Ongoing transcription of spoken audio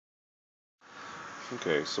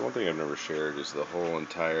Okay, so one thing I've never shared is the whole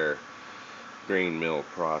entire grain mill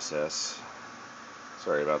process.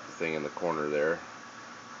 Sorry about the thing in the corner there.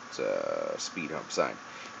 It's a speed hump sign.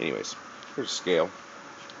 Anyways, here's a scale.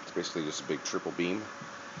 It's basically just a big triple beam.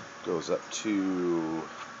 Goes up to,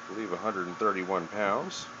 I believe, 131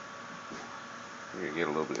 pounds. You're going to get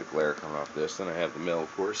a little bit of glare coming off this. Then I have the mill,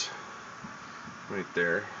 of course, right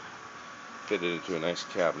there. Fitted into a nice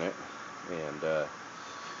cabinet. And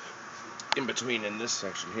in between in this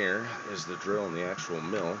section here is the drill and the actual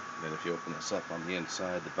mill. And if you open this up on the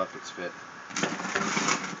inside, the buckets fit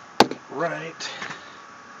right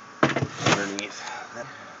underneath. That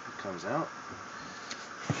comes out.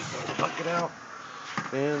 Pull the bucket out.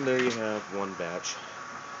 And there you have one batch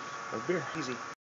of beer. Easy.